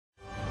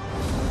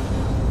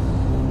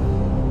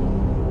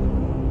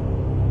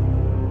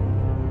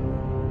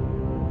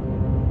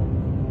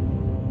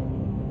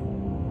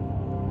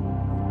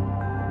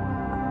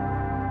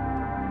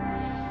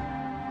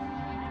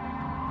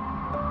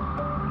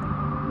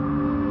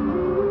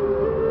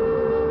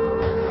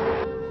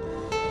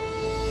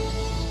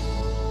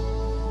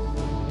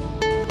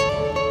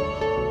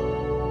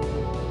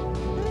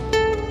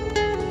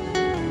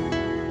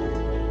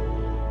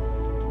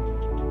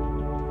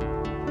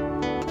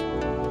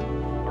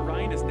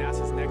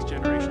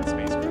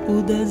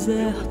O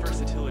deserto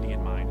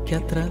que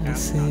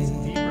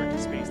atravessei,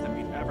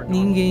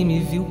 ninguém me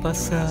viu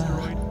passar,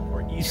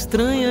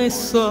 estranhas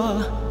só,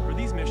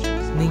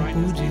 nem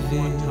pude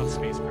ver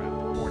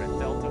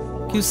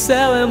que o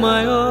céu é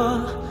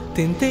maior.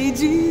 Tentei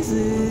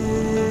dizer,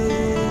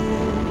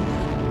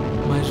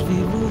 mas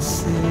vi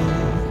você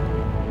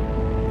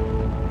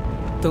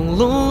tão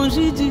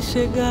longe de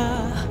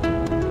chegar,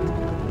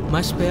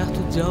 mais perto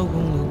de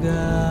algum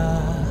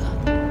lugar.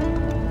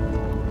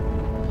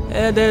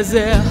 É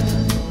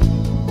deserto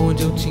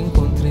onde eu te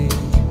encontrei,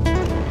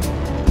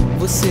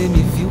 você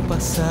me viu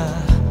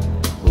passar,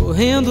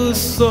 correndo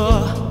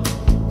só,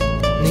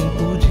 nem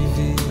pude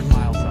ver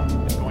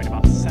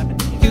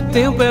que o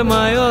tempo é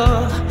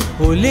maior.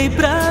 Olhei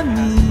pra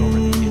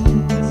mim,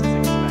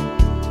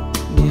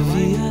 me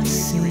vi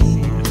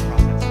assim,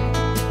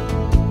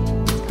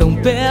 tão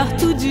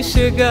perto de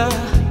chegar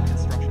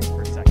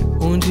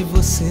onde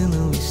você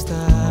não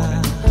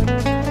está.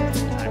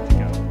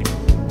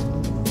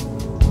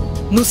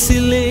 No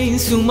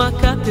silêncio, uma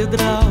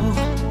catedral,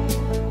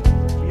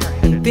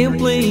 um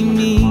templo em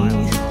mim,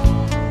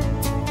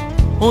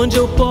 onde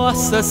eu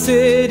possa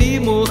ser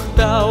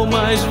imortal.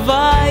 Mas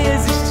vai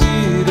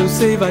existir, eu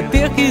sei, vai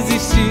ter que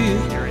existir,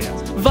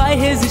 vai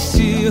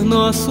resistir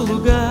nosso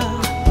lugar.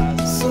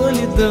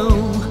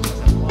 Solidão,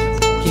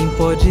 quem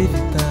pode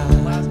evitar?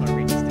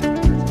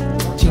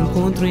 Te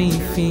encontro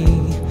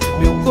enfim,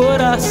 meu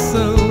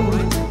coração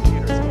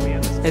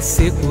é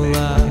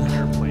secular.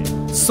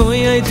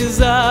 Sonha e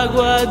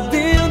deságua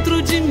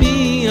dentro de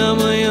mim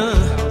amanhã.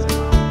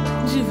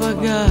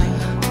 Devagar,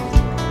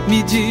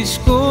 me diz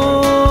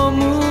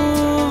como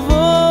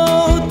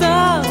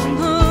voltar.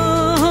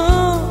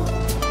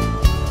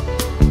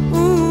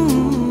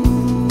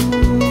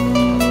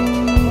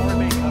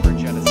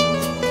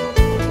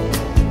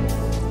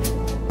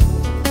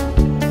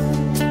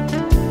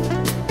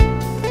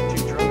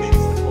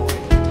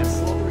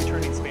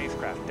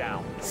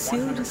 Se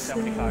eu disser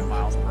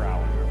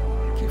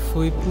que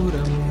foi por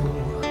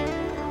amor,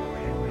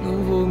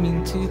 não vou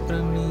mentir pra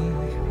mim.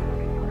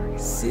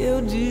 Se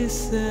eu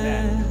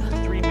disser,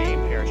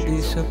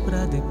 deixa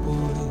pra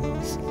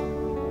depois,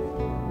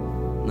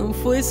 não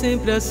foi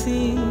sempre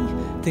assim.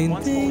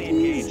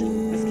 Tentei dizer,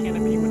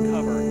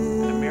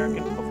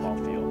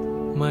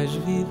 mas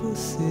vi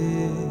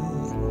você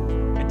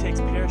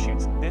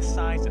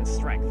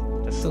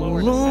tão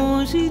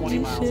longe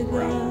de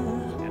chegar,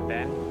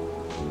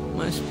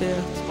 mais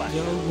perto de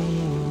algum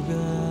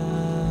lugar.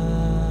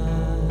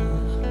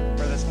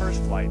 For this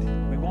first flight,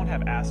 we won't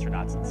have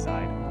astronauts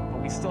inside,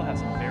 but we still have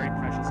some very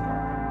precious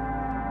cargo.